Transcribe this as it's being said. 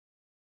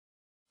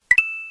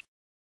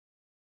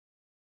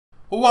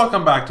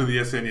Welcome back to the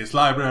SNES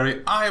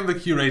library. I am the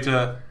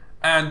curator,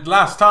 and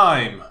last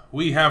time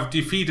we have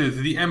defeated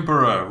the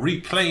Emperor,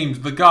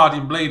 reclaimed the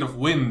Guardian Blade of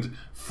Wind,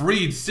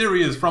 freed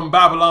Sirius from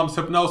Babylon's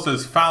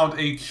hypnosis, found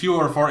a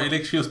cure for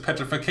Elixia's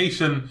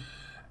petrification,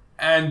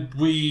 and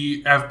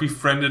we have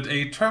befriended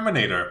a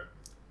Terminator.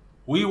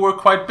 We were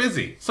quite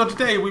busy, so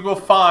today we will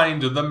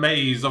find the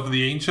Maze of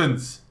the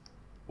Ancients.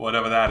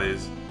 Whatever that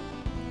is.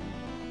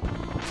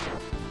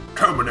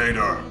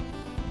 Terminator!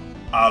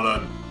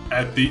 Alan,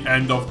 at the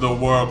end of the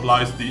world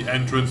lies the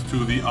entrance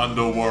to the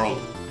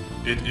underworld.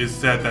 It is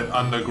said that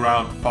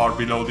underground, far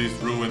below these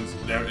ruins,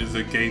 there is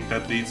a gate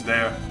that leads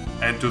there,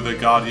 and to the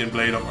Guardian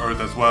Blade of Earth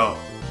as well.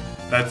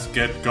 Let's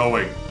get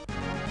going.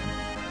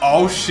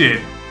 Oh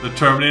shit, the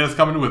Terminator's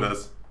coming with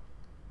us.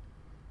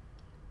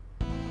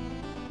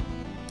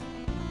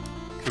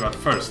 Okay, but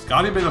first,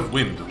 Guardian Blade of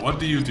Wind, what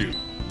do you do?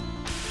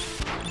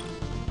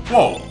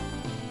 Whoa!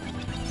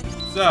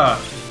 It's,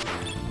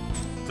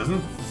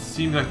 doesn't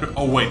seem like...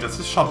 Oh wait, does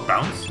this shot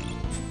bounce?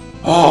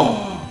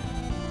 Oh!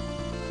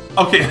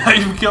 Okay, now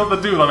you killed the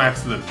dude on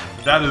accident.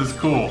 That is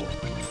cool.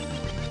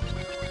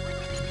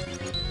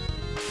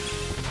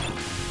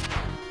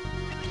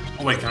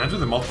 Oh wait, can I do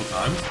that multiple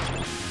times?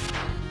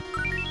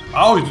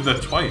 Oh, you do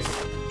that twice.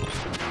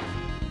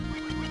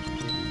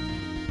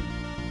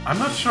 I'm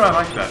not sure I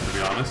like that, to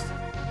be honest.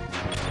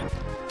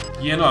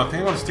 Yeah, no, I think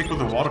I'm gonna stick with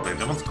the water blade.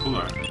 That one's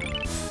cooler.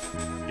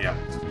 Yeah.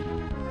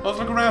 Let's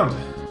look around.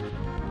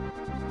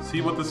 See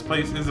what this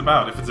place is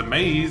about. If it's a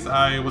maze,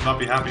 I would not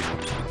be happy.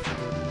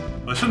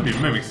 Well, there shouldn't be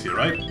mimics here,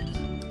 right?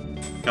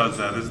 Because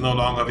this is no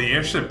longer the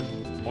airship,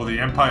 or the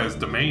Empire's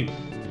domain.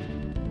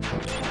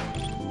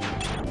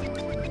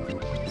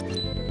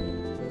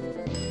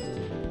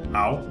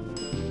 Ow.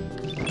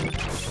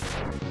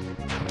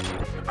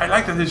 I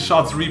like that his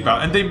shots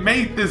rebound, and they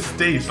made this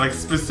stage, like,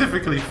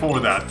 specifically for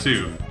that,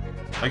 too.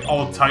 Like,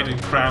 all tight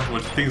and cramped,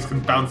 where things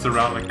can bounce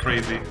around like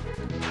crazy.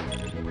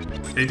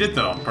 They did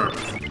that on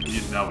purpose.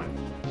 You know it.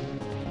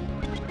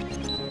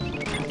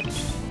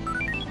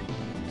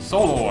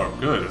 Soul Orb.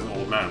 Good, as an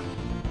old man.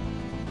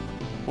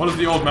 What does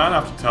the old man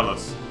have to tell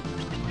us?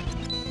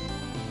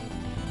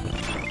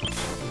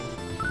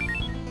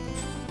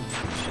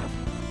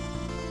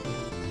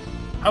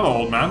 Hello,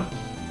 old man.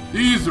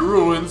 These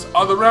ruins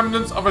are the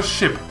remnants of a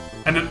ship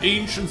and an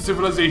ancient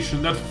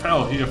civilization that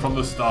fell here from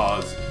the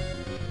stars.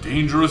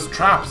 Dangerous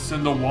traps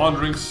and the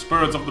wandering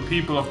spirits of the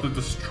people of the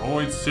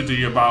destroyed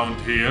city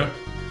abound here.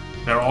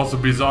 There are also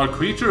bizarre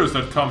creatures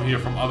that come here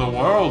from other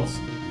worlds.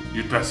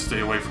 You'd best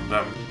stay away from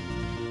them.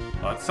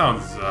 Well, that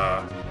sounds,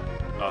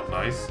 not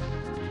nice.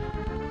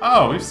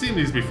 Oh, we've seen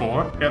these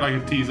before. Get like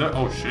a teaser.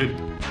 Oh, shit.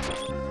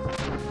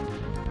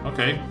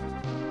 Okay.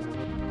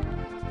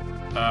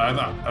 I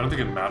don't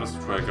think it matters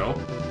which way I go.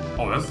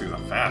 Oh, those things are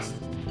fast.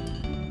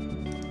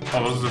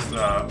 Oh, those are just,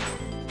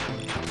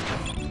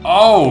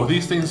 Oh,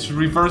 these things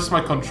reverse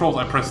my controls.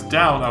 I press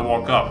down, I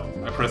walk up.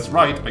 I press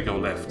right, I go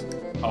left.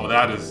 Oh,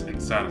 that is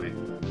insanity.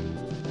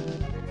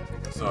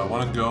 So I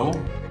want to go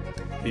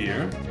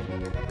here.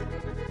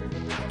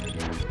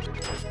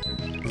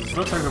 This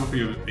looks like there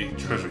would be a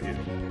treasure here.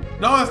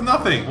 No, there's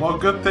nothing! Well,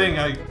 good thing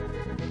I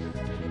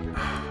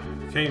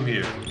came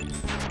here.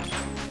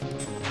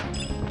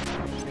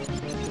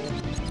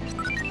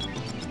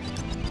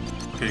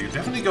 Okay, you can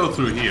definitely go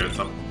through here.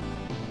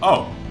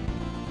 Oh!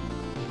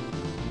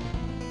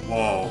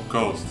 Whoa,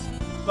 ghosts.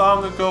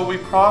 Long ago we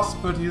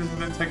prospered using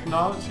the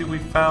technology we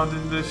found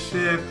in the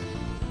ship.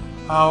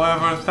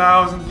 However,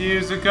 1,000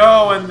 years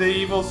ago, when the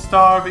evil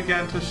star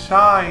began to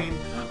shine,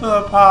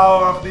 the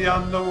power of the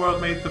underworld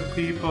made the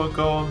people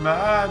go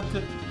mad.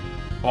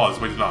 Oh, it's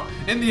way too long.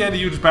 In the end, a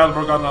huge battle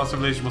broke out and our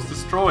civilization was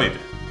destroyed.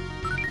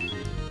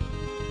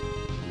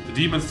 The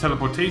demon's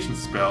teleportation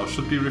spell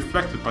should be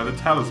reflected by the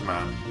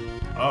talisman.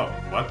 Oh,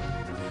 what?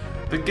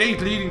 The gate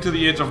leading to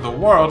the edge of the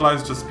world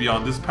lies just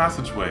beyond this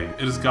passageway.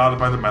 It is guarded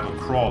by the metal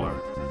crawler.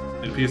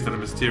 It appears that a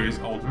mysterious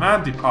old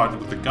man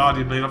departed with the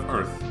Guardian Blade of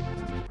Earth.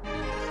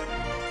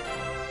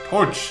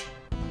 Torch!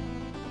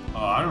 Oh,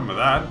 I remember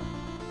that.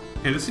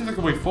 Okay, this seems like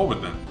a way forward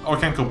then. Oh, I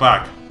can't go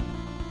back.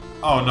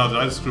 Oh no, did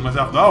I just screw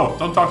myself? No!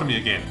 Don't talk to me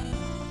again.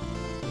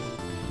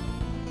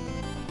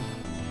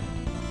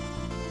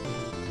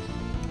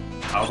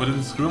 I hope I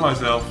didn't screw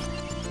myself.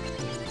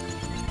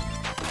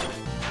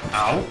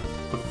 Ow!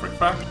 The frick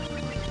back?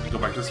 Go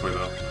back this way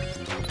though.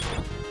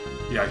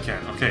 Yeah, I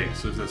can. Okay,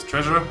 so if there's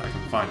treasure, I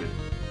can find it.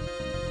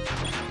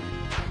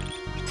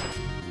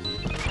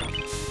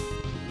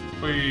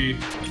 Whee!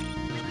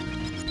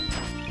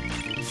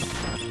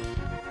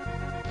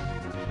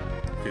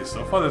 Okay,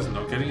 so far there's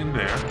no getting in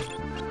there.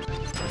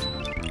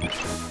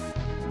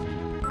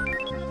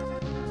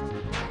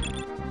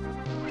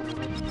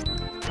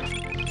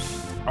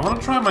 I want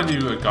to try my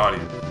new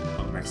Guardian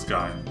on the next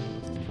guy.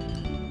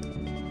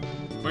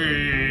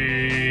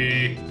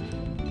 Whee!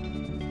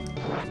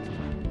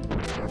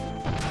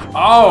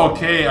 Oh,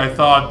 okay, I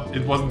thought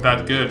it wasn't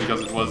that good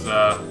because it was,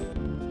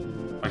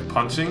 like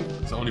punching.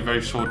 It's only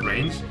very short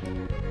range.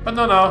 But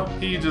no,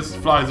 he just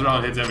flies around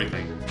and hits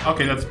everything.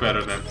 Okay, that's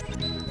better then.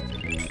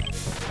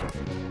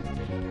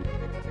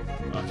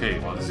 Okay,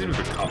 well this seems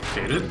a bit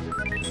complicated.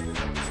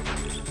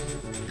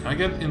 Can I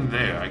get in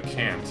there? I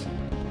can't.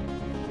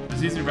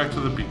 This leads me back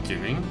to the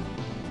beginning.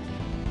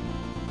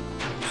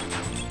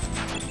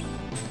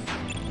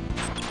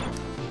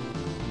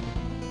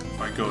 If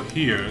I go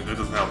here, that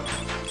doesn't help.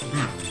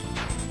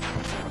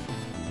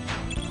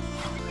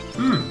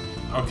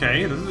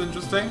 Okay, this is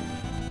interesting.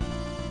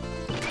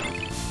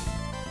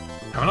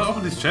 Have I not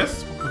opened these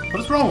chests?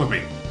 What is wrong with me?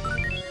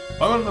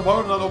 Why would I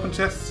not open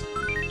chests?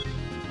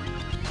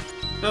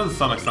 Doesn't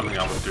sound like something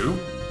I would do.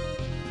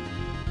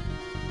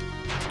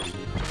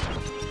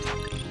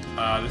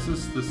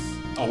 This.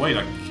 Oh wait,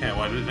 I can't.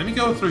 Wait, let me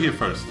go through here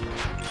first.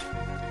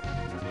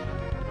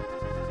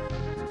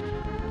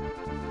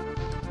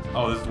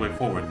 Oh, this is the way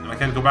forward, and I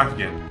can't go back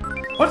again.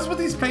 What's with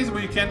these places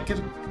where you can't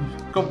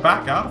go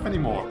back out of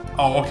anymore?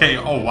 Oh, okay.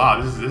 Oh wow,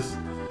 this.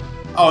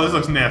 Oh, this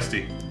looks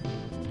nasty.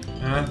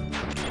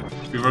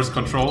 Reverse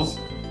controls.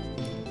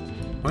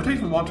 Where do I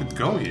even want to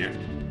go here?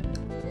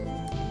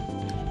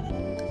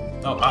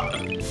 Oh,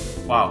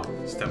 wow.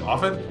 Step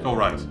off it? Go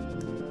right.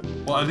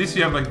 Well, at least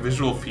you have like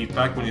visual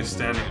feedback when you're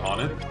standing on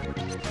it.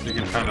 So you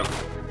can kind of...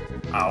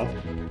 Ow.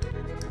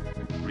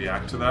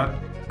 React to that.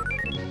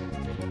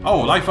 Oh,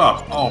 life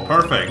up! Oh,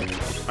 perfect!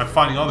 I'm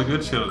finding all the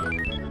good shit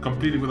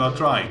completely without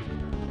trying.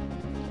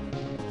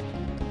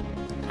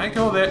 Can I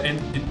go there in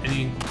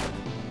any...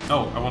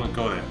 No, I want to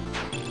go there.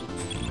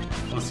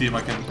 I want to see if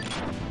I can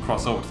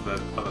cross over to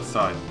that other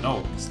side.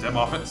 No, step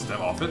off it,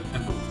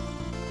 and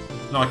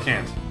move. No, I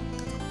can't.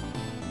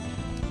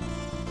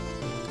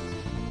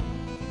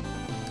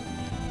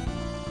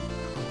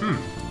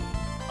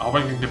 I hope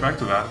I can get back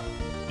to that.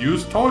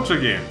 Use torch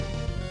again.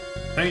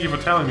 Thank you for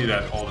telling me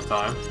that all the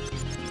time.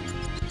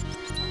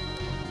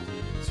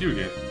 It's you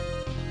again.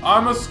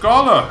 I'm a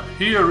scholar,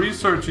 here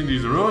researching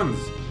these ruins.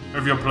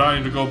 If you're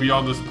planning to go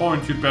beyond this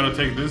point, you'd better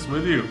take this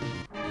with you.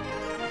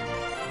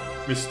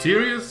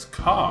 Mysterious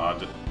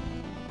card.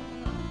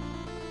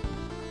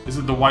 Is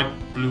it the white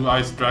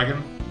blue-eyed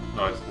dragon?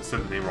 No, I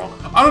said the name wrong.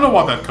 I don't know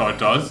what that card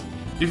does.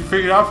 If you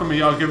figure it out for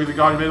me, I'll give you the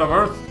card made of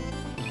earth.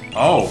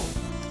 Oh.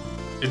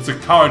 It's a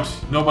card.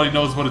 Nobody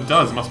knows what it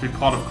does. It must be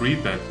Pot of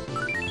Greed then.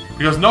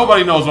 Because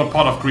nobody knows what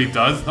Pot of Greed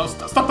does. No,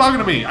 stop talking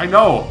to me. I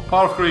know.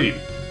 Pot of Greed.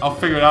 I'll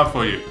figure it out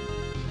for you.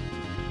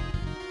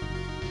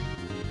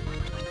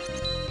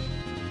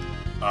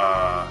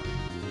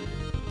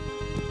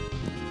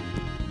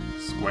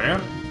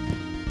 Square?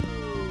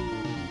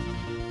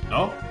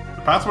 No?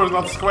 The password is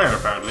not square,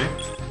 apparently.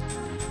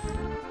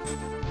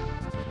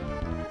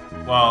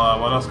 Well,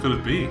 what else could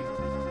it be?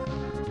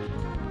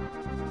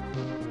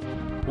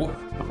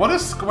 What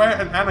is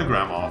square an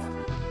anagram of?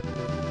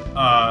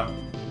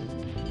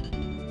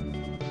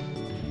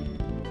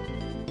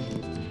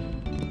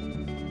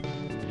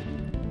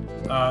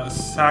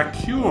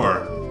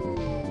 Secure.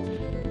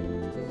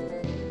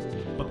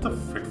 What the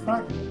frick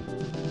frack?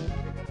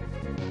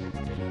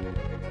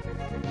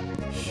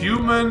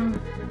 Human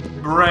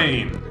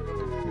brain.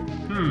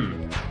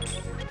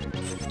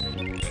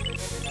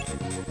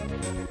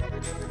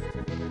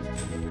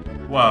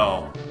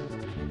 Well,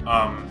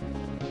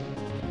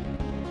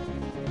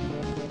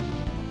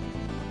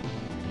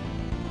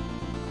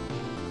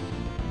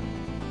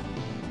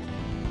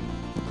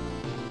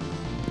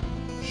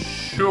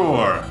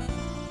 sure.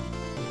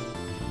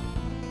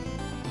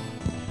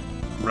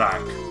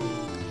 Rack.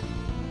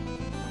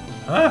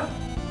 Huh?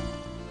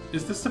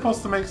 Is this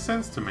supposed to make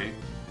sense to me?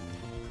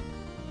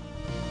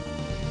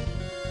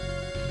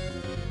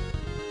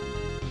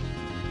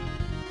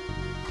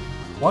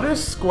 What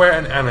is square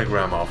an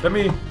anagram of? Let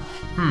me...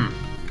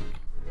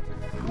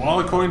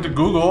 Well, according to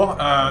Google,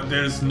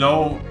 there's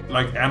no,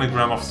 like,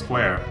 anagram of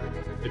square.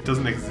 It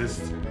doesn't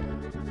exist.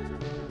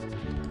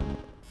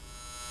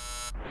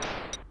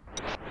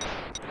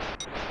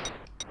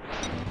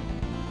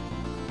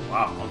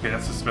 Wow, okay,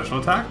 that's a special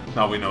attack.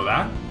 Now we know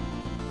that.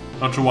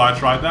 Not sure why I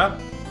tried that.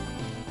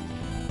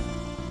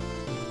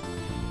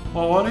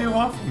 Well, what do you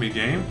want from me,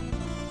 game?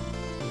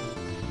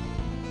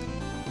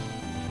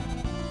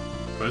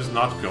 Do I just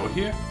not go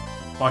here?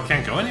 Well, I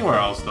can't go anywhere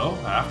else, though.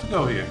 I have to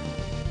go here.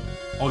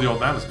 Oh, the old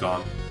man is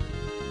gone.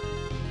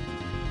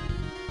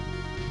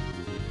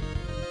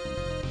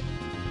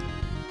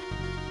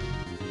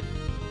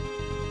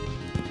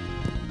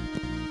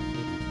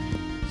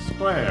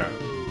 Square.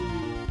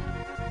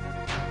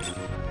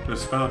 Do I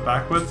spell it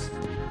backwards?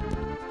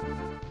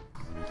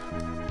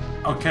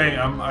 Okay,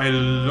 I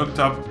looked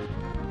up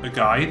a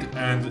guide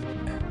and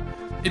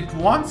it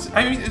wants...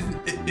 I mean,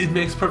 it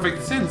makes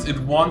perfect sense. It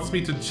wants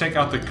me to check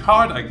out the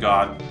card I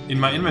got in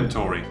my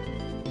inventory.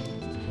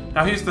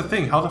 Now here's the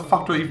thing, how the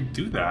fuck do I even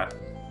do that?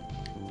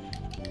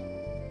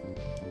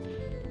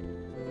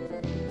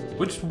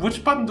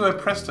 Which button do I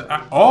press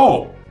to...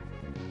 Oh!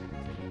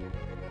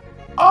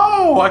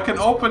 Oh! I can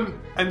open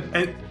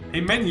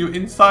a menu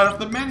inside of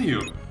the menu!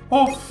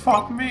 Oh,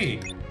 fuck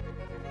me!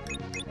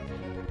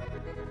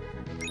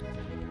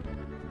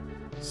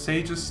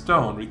 Sage's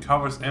Stone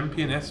recovers MP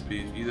and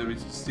SP if either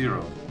reaches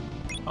 0.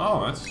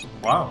 Oh, that's...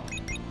 wow.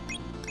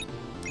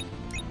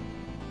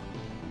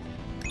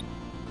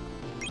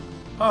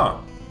 Huh.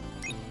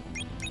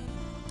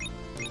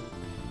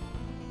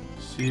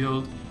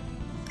 field.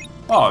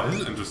 Oh, this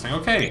is interesting.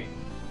 Okay.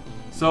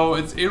 So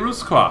it's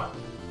Erusqua.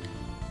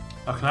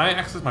 Oh, can I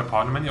access my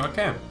partner menu? I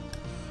can.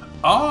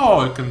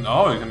 Oh, you can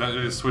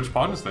actually switch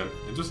partners then.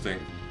 Interesting.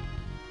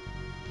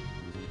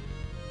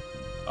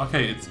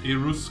 Okay, it's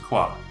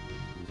Erusqua.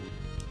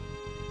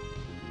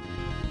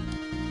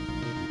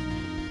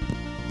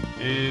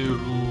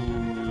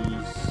 Erusqua.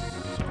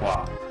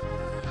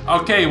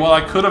 Okay, well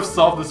I could have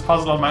solved this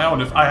puzzle on my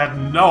own if I had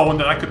known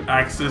that I could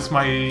access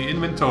my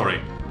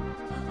inventory.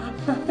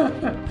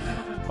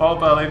 All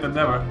better late than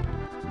never.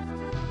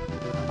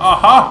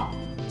 Aha!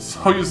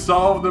 So you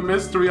solved the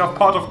mystery of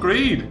Pot of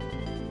Greed.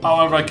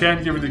 However, I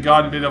can't give you the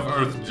Guardian of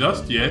Earth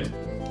just yet.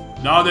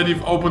 Now that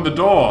you've opened the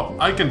door,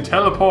 I can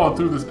teleport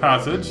through this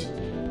passage.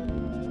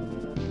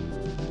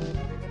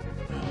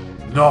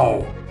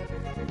 No.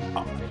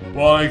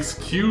 Well,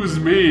 excuse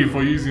me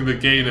for using the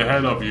gate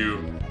ahead of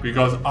you,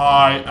 because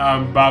I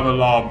am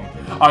Babylon.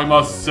 I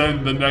must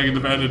send the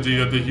negative energy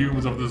that the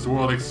humans of this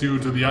world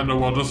exude to the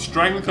underworld to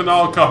strengthen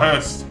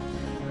Alcahest.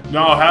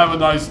 Now have a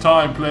nice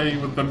time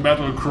playing with the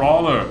metal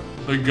crawler,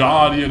 the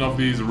guardian of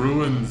these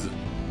ruins.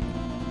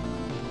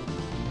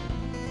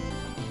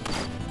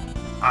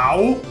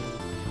 Ow!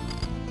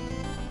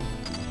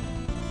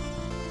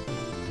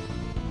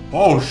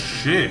 Oh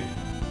shit!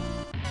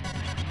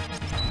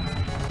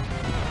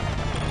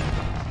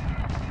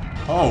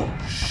 Oh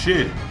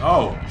shit!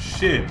 Oh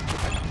shit!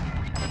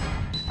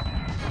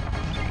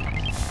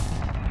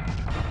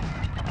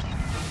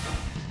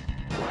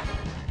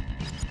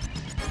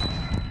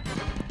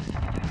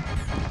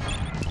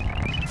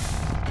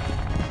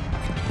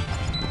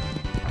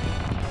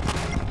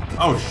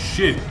 Oh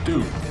shit,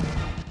 dude!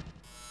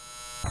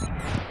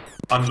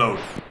 Unload.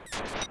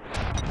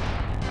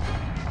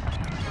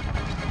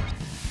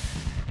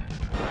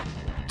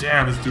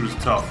 Damn, this dude is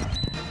tough.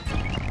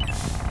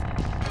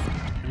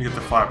 Let me get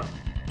the fire.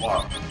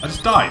 Wow, I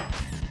just died.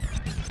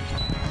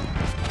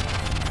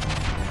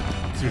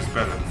 Seems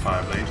better than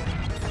fire blade.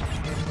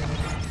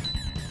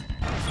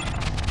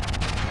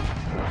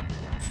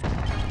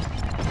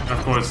 And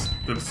of course,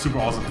 the super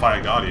awesome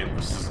fire guardian,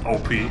 which is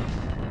OP.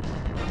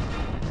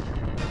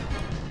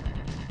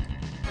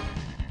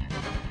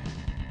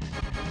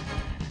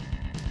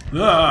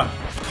 Ah!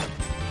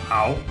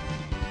 Ow.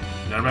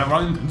 Then I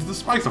ran into the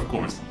spikes, of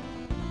course.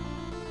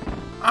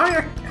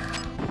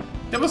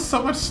 There was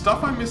so much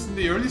stuff I missed in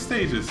the early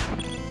stages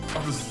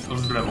of this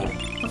level.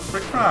 What the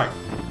frick frack?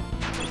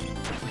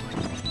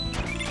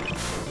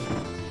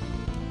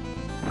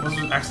 I must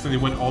have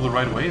accidentally went all the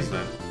right ways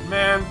then.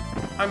 Man,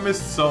 I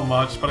missed so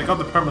much, but I got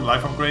the permanent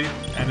life upgrade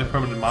and the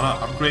permanent mana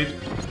upgrade.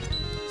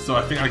 So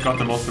I think I got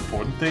the most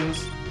important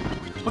things.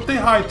 Would they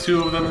hide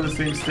two of them in the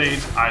same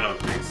stage? I don't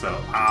think so.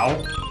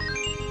 Ow.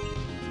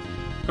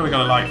 Good, I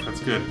got a life, that's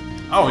good.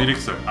 Oh,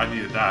 elixir, I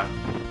needed that.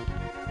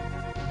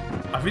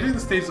 I feel like the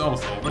stage is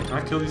almost over. Can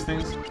I kill these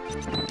things?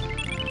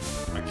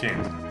 I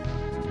can't.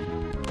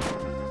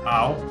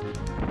 Ow.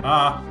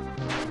 Ah.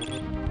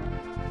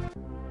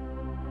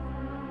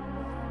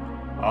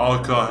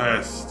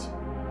 Alcahest.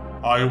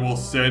 I will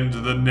send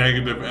the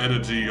negative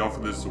energy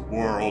of this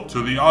world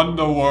to the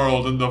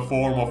underworld in the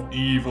form of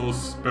evil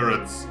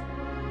spirits.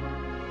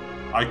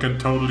 I can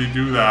totally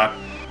do that.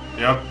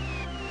 Yep.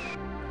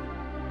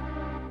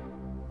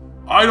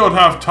 I don't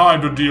have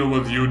time to deal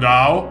with you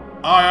now.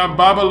 I am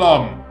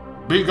Babylon.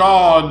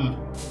 Begone!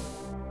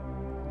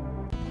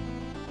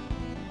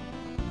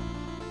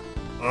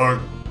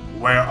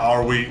 Where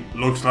are we?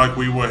 Looks like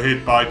we were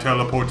hit by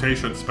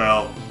teleportation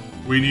spell.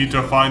 We need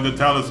to find the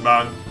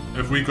talisman.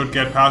 If we could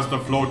get past the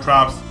flow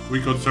traps,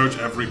 we could search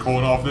every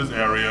corner of this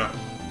area.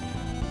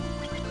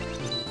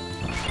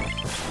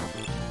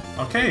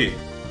 Okay,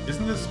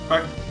 isn't this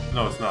back?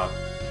 No, it's not.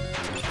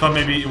 I thought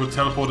maybe it would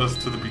teleport us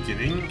to the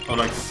beginning, or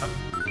like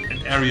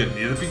an area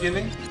near the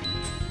beginning.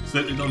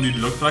 So that it only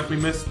looked like we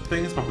missed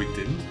things, but we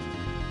didn't.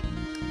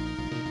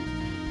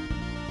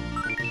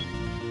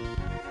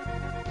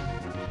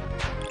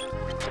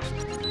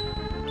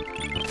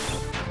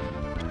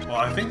 Well,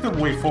 I think the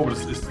way forward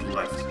is to the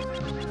left.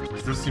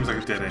 This seems like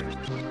a dead end.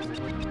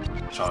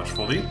 Charge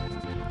fully.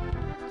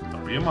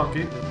 Don't be a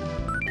monkey.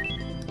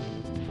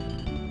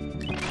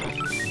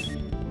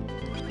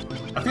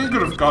 I think I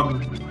could have gotten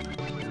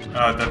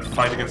that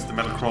fight against the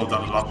metal crawl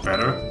done a lot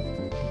better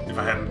if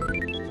I hadn't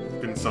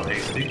been so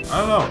hasty. I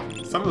don't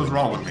know. Something was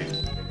wrong with me.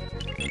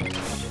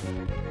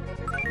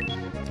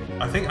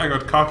 I think I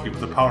got cocky with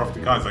the power of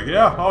the guys. Like,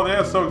 yeah, oh,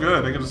 they're so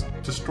good. They can just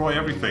destroy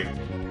everything.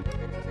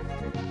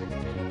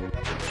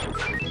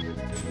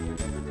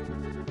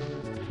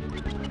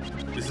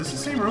 Is this the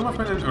same room I've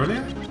been in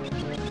earlier?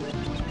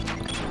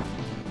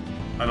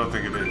 I don't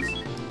think it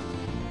is.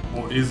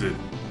 Or is it?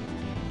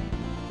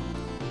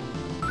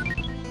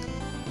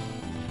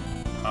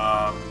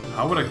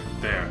 How would I...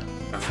 There.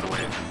 That's the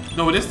way.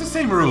 No, it is the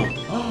same room!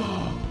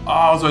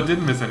 Oh, so I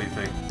didn't miss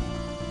anything.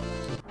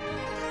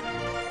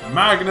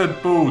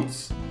 Magnet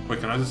boots! Wait,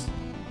 can I just...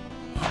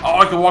 Oh,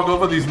 I can walk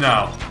over these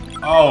now!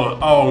 Oh,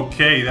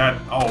 okay,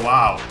 that... Oh,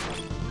 wow.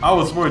 I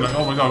was worried, like,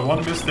 oh my god,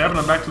 one misstep and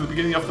I'm back to the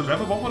beginning of the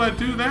level? What would I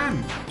do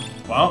then?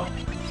 Well,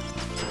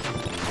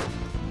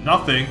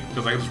 Nothing,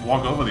 because I can just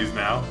walk over these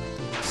now.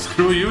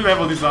 Screw you,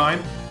 level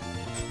design.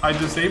 I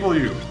disable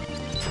you.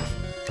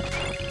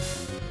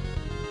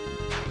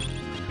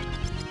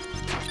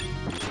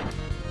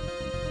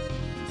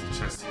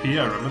 Chest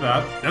here, remember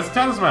that? That's a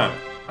talisman.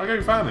 How come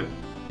you found it?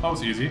 That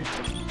was easy.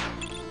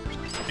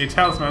 A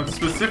talisman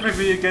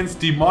specifically against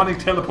demonic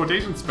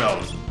teleportation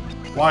spells.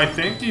 Why,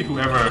 thank you,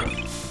 whoever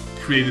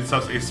created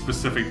such a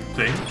specific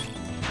thing.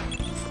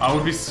 I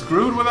would be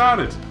screwed without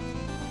it.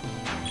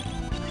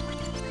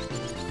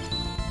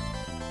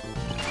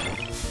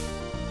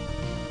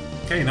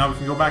 Okay, now we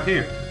can go back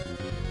here.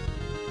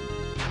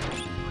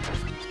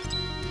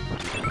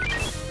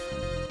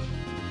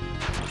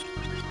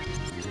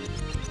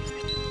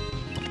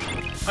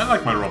 I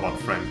like my robot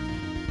friend.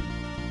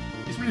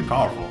 He's really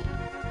powerful.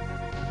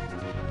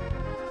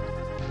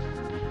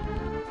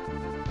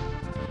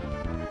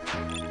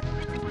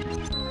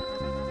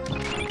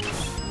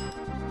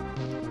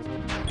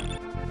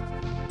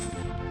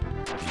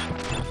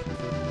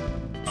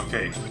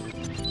 Okay.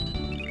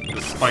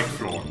 The spike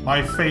floor.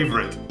 My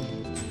favorite.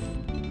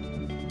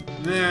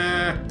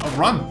 Nah. Oh,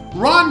 run!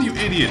 Run, you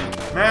idiot!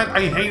 Man,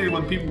 I hate it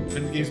when people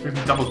in games make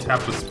me double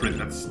tap to sprint.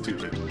 That's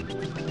stupid.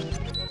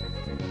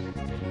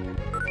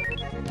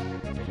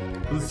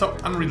 It's so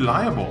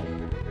unreliable.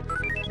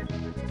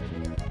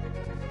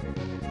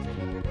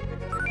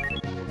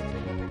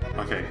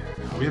 Okay.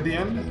 Are we at the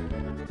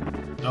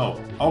end? No.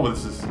 Oh,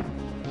 this is...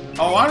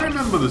 Oh, I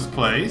remember this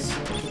place.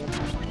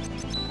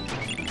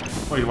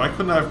 Wait, why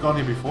couldn't I have gone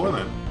here before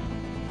then?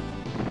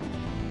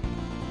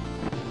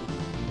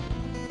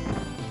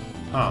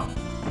 Huh.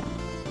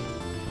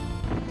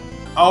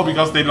 Oh,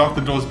 because they locked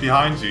the doors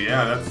behind you.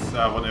 Yeah, that's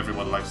what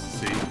everyone likes to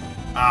see.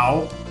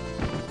 Ow.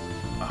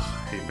 Ugh,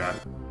 I hate that.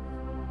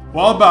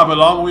 Well,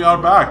 Babylon, we are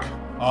back.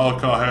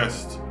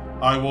 Alcahest.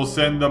 I will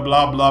send the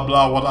blah blah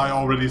blah what I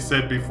already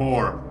said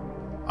before.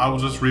 I will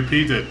just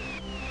repeat it.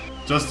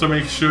 Just to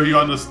make sure you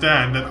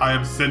understand that I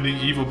am sending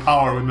evil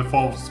power in the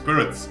form of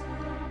spirits.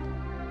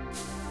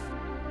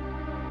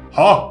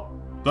 Ha!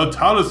 The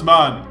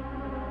talisman!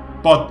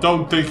 But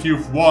don't think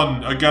you've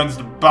won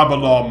against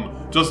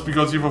Babylon just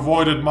because you've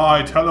avoided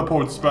my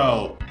teleport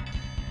spell.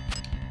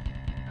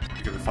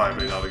 Get the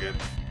fireblade out again.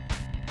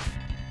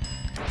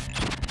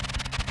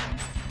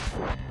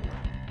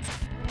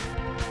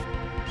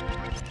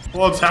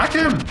 Well, attack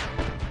him!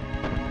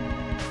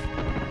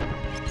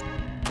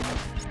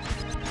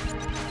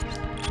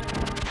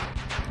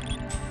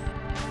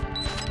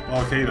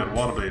 Okay then,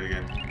 water blade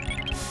again.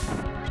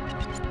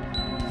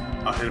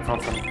 I'll hit him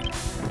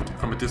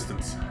from a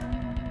distance.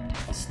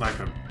 I'll snipe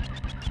him.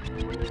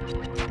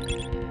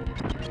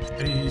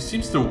 And he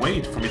seems to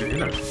wait for me to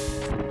hit him.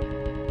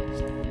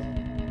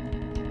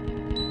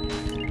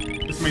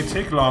 This may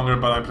take longer,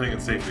 but I'm playing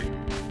it safely.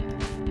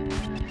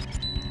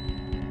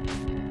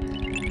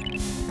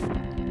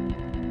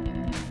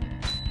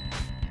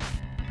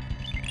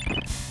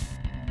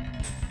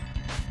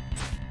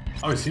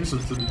 Oh, he seems to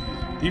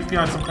leave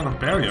behind some kind of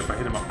barrier if I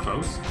hit him up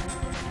close.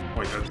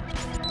 Wait,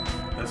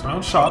 that's my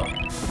own shot.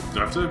 Do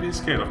I have to be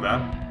scared of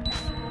that?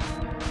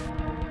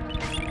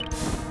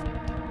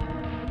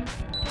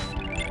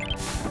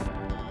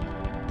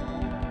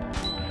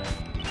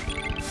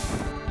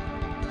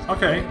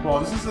 Okay, well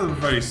this is a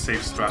very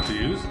safe strat to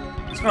use.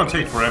 It's gonna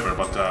take forever,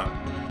 but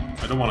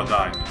I don't want to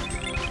die.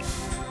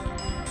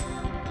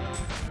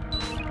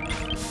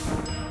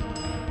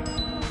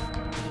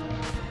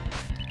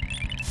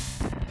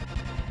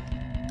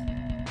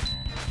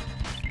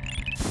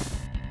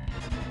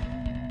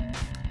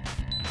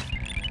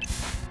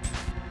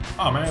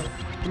 Oh man,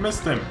 you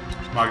missed him,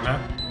 Magna.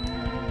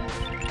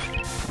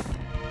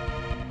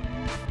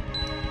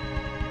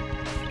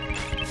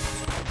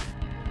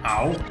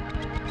 Ow.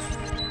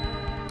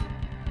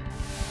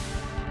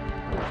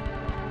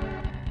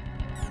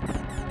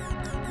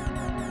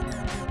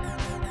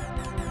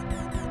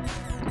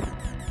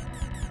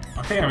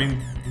 Okay, I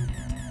mean,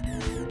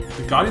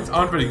 the Guardians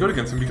aren't very good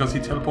against him because he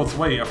teleports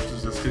away after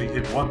just getting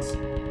hit once.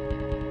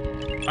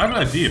 I have an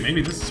idea,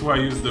 maybe this is where I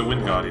use the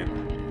Wind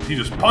Guardian. He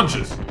just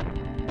punches!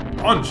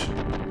 Punch!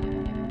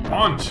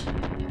 Punch!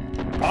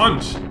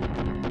 Punch!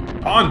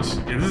 Punch!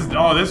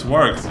 Yeah, this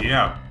works.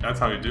 Yeah, that's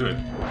how you do it.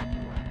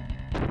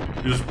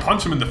 You just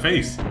punch him in the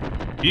face.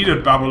 Eat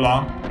it,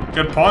 Babylon.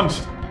 Get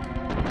punched.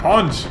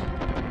 Punch!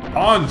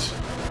 Punch!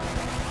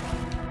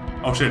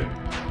 Oh shit.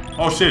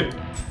 Oh shit.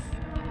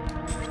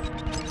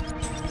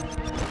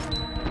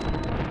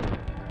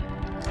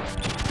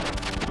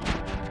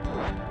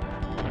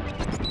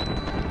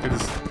 Get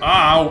this.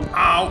 Ow!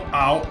 Ow!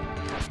 Ow!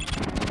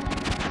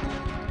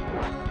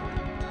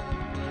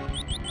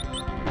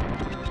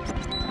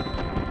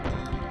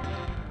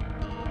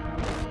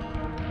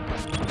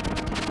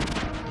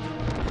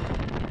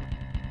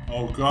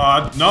 Oh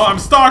god, no, I'm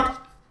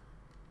stuck!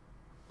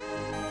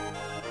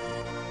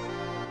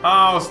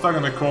 Oh, stuck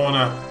in the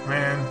corner,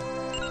 man.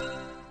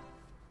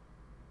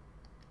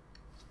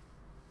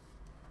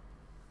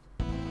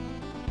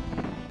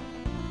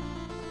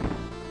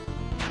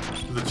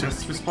 Do the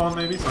chests respawn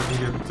maybe, so I can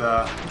get,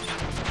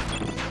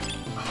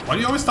 Why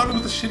do you always start me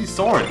with a shitty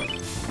sword?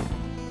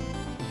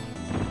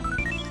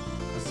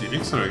 That's the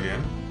elixir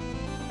again.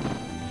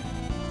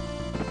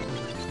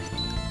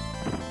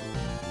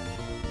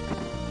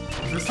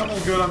 Is there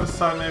something good on this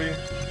side, maybe?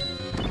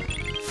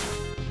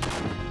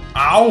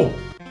 Ow!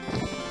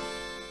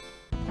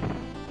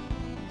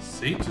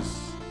 Sages.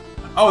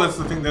 Oh, that's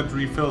the thing that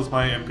refills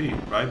my MP,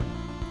 right?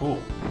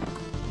 Cool.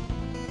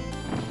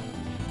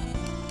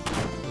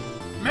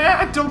 Man,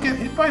 I don't get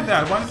hit by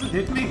that. Why does it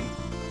hit me?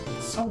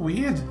 It's so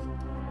weird.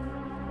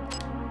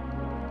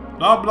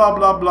 Blah, blah,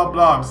 blah, blah,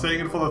 blah. I'm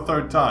saying it for the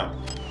 3rd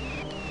time.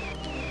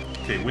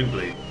 Okay,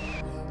 Windblade.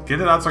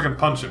 Get it out so I can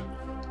punch him.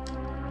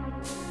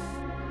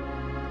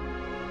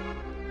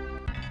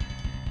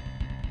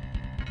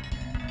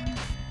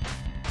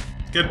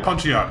 Get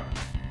punchy out.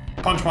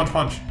 Punch, punch,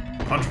 punch.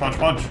 Punch, punch,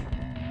 punch.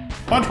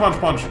 Punch, punch,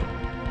 punch.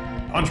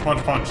 Punch,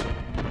 punch, punch.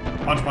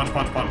 Punch, punch,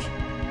 punch, punch.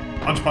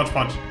 Punch, punch,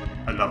 punch.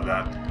 I love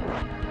that.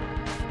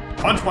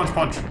 Punch, punch,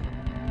 punch.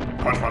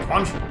 Punch, punch,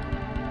 punch.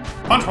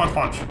 Punch, punch,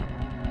 punch.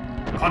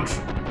 Punch.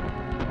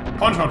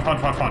 Punch, punch,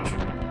 punch, punch, punch.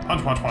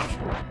 Punch, punch, punch.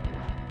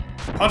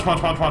 Punch,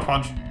 punch, punch, punch,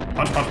 punch.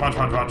 Punch, punch, punch,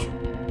 punch, punch.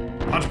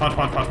 Punch, punch,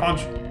 punch, punch,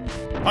 punch.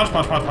 Punch,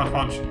 punch, punch, punch,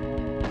 punch.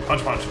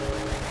 Punch, punch.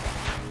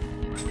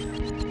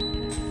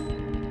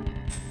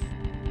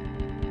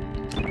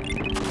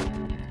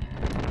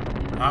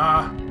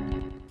 Ah.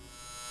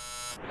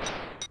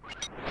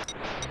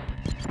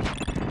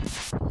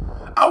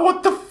 Oh,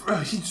 what the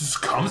f- he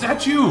just comes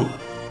at you!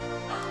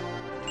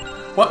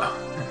 What?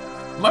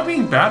 Am I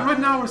being bad right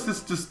now, or is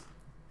this just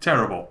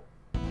terrible?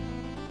 Do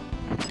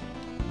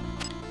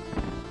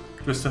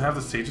I still have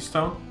the Sage's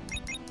Stone?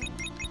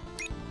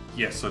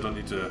 Yes, so I don't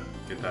need to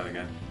get that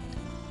again.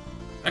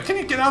 Can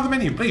you get out of the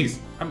menu, please?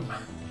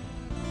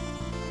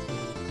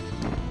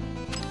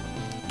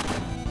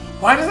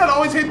 Why does that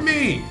always hit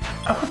me?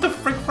 What the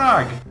frick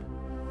frag?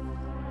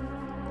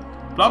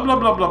 Blah blah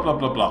blah blah blah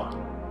blah blah.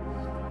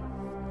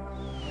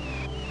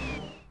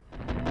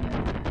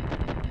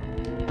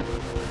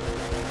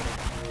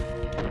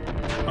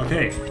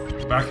 Okay,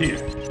 back here.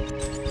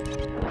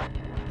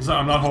 So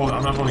I'm not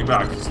holding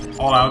back. Just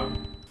all out.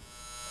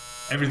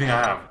 Everything I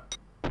have.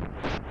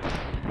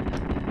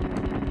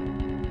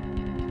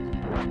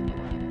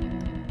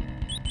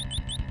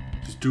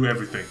 Just do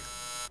everything.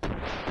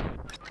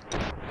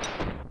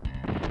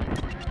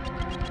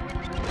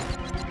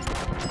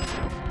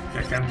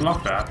 I can't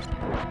block that.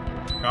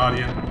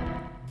 Guardian,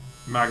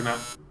 Magna,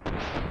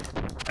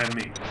 and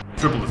me.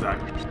 Triple attack.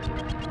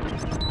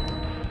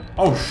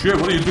 Oh shit,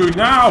 what are you doing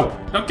now?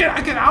 Now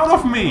get out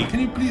of me!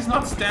 Can you please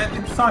not stand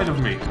inside of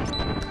me?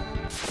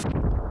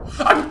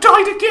 I'm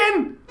died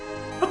again!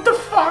 What the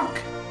fuck?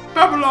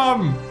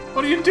 Babylon!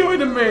 What are you doing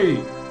to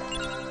me?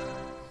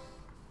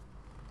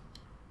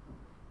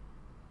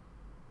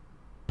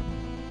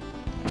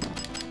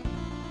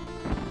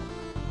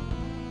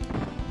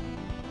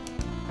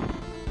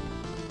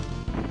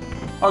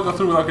 I'll go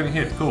through without getting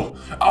hit. Cool.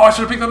 Oh, I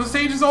should have picked up the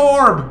Sage's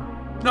Orb!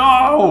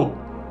 No!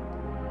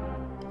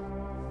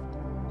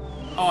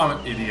 Oh, I'm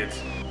an idiot.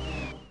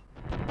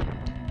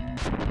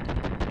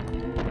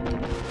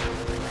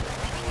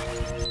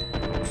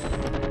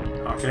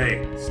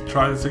 Okay, let's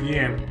try this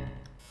again.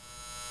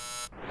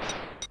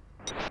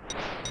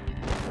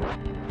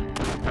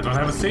 I don't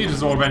have a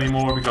Sage's Orb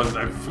anymore because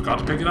I forgot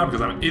to pick it up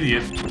because I'm an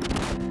idiot.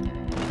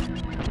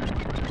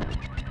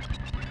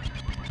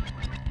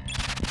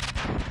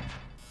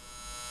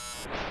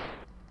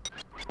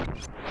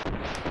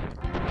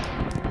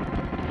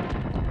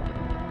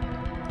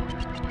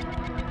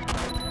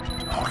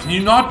 Can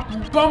you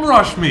not bum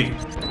rush me,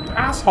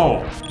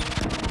 asshole?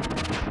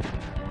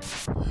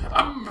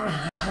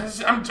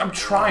 I'm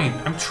trying.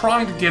 I'm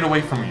trying to get away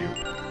from you.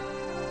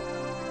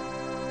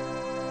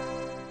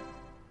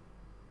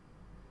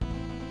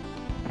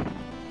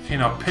 Okay,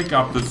 now pick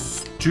up the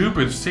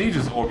stupid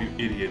Sage's Orb, you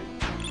idiot.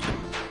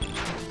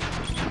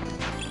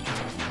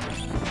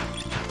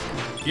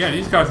 Yeah,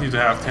 these guys need to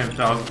have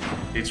 10,000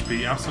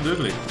 HP,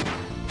 absolutely.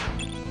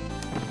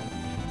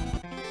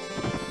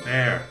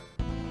 There.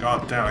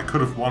 God damn, I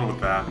could have won with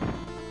that.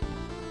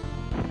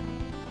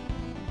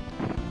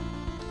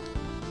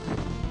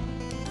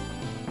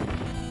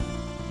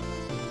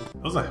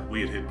 Those are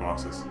weird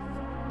hitboxes.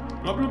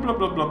 Blah blah blah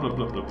blah blah blah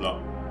blah blah blah.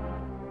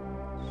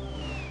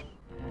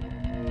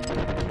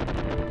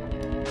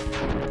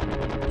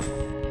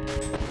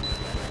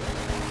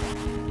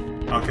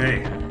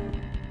 Okay.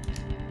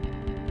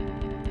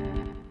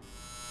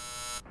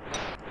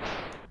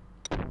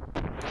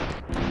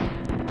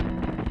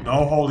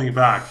 No holding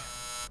back.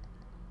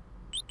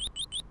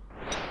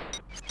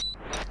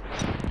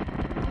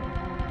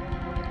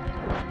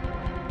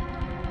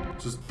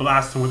 Just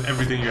blast him with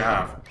everything you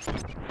have.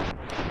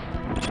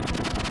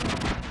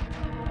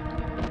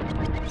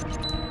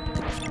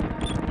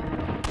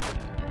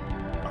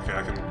 Okay,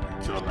 I can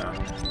kill him now.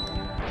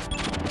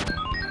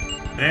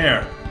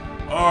 There!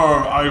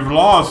 Oh, I've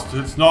lost!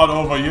 It's not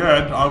over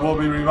yet. I will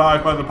be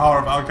revived by the power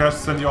of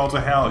Alcahest, send you all to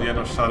hell. Yeah,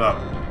 no, shut up.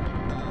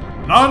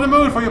 Not in the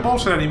mood for your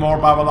bullshit anymore,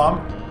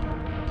 Babylon.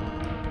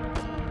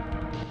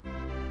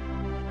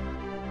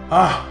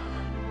 Ah,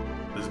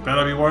 this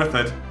better be worth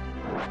it.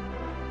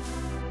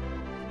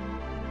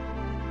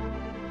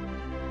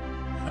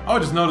 Oh, I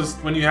just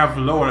noticed when you have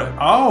lower...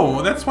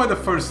 Oh, that's why the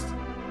first,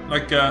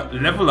 like,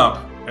 level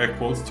up, air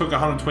quotes, took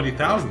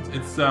 120,000.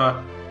 It's,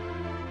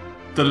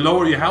 the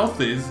lower your health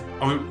is,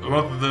 or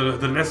rather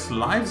the less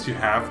lives you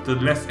have, the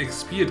less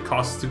XP it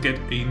costs to get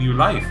a new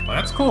life. Well,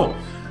 that's cool.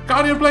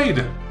 Guardian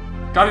Blade!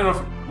 Guardian of...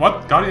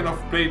 What? Guardian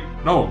of Blade...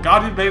 No,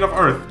 Guardian Blade of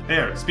Earth.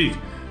 There, speak.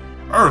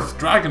 Earth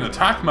Dragon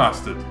Attack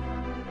Mastered.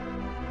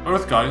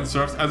 Earth Guardian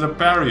serves as a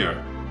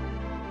barrier.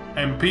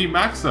 MP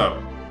max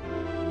up.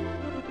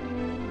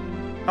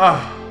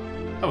 Ah,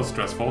 that was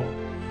stressful.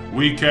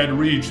 We can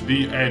reach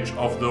the edge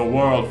of the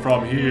world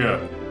from here.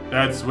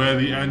 That's where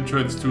the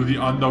entrance to the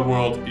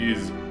underworld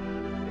is.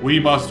 We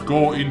must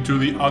go into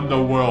the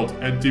underworld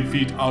and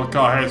defeat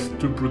Alcahest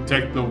to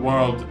protect the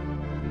world.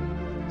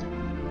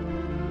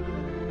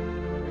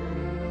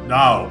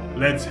 Now,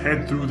 let's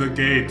head through the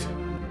gate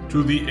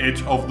to the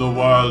edge of the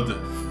world.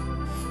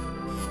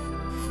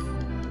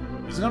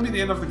 Is it gonna be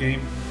the end of the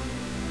game?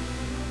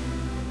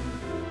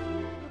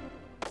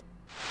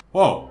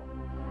 Whoa.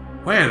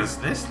 Where does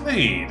this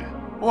lead?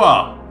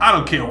 Well, I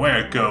don't care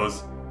where it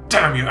goes.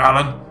 Damn you,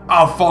 Alan!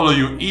 I'll follow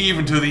you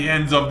even to the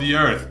ends of the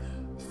earth.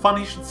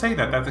 Funny you should say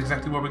that, that's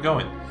exactly where we're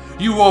going.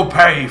 You will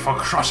pay for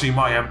crushing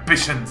my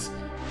ambitions.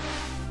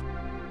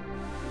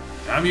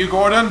 Damn you,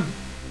 Gordon!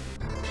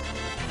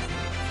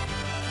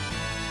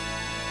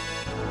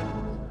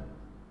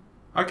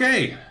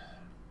 Okay,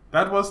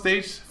 that was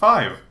stage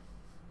 5.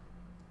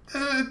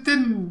 It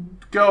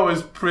didn't go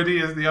as pretty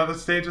as the other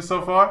stages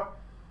so far,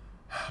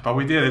 but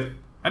we did it.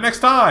 And next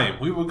time,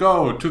 we will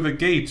go to the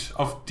gate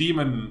of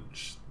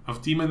demons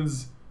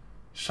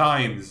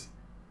shines.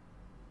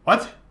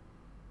 What?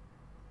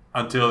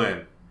 Until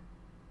then.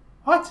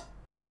 What?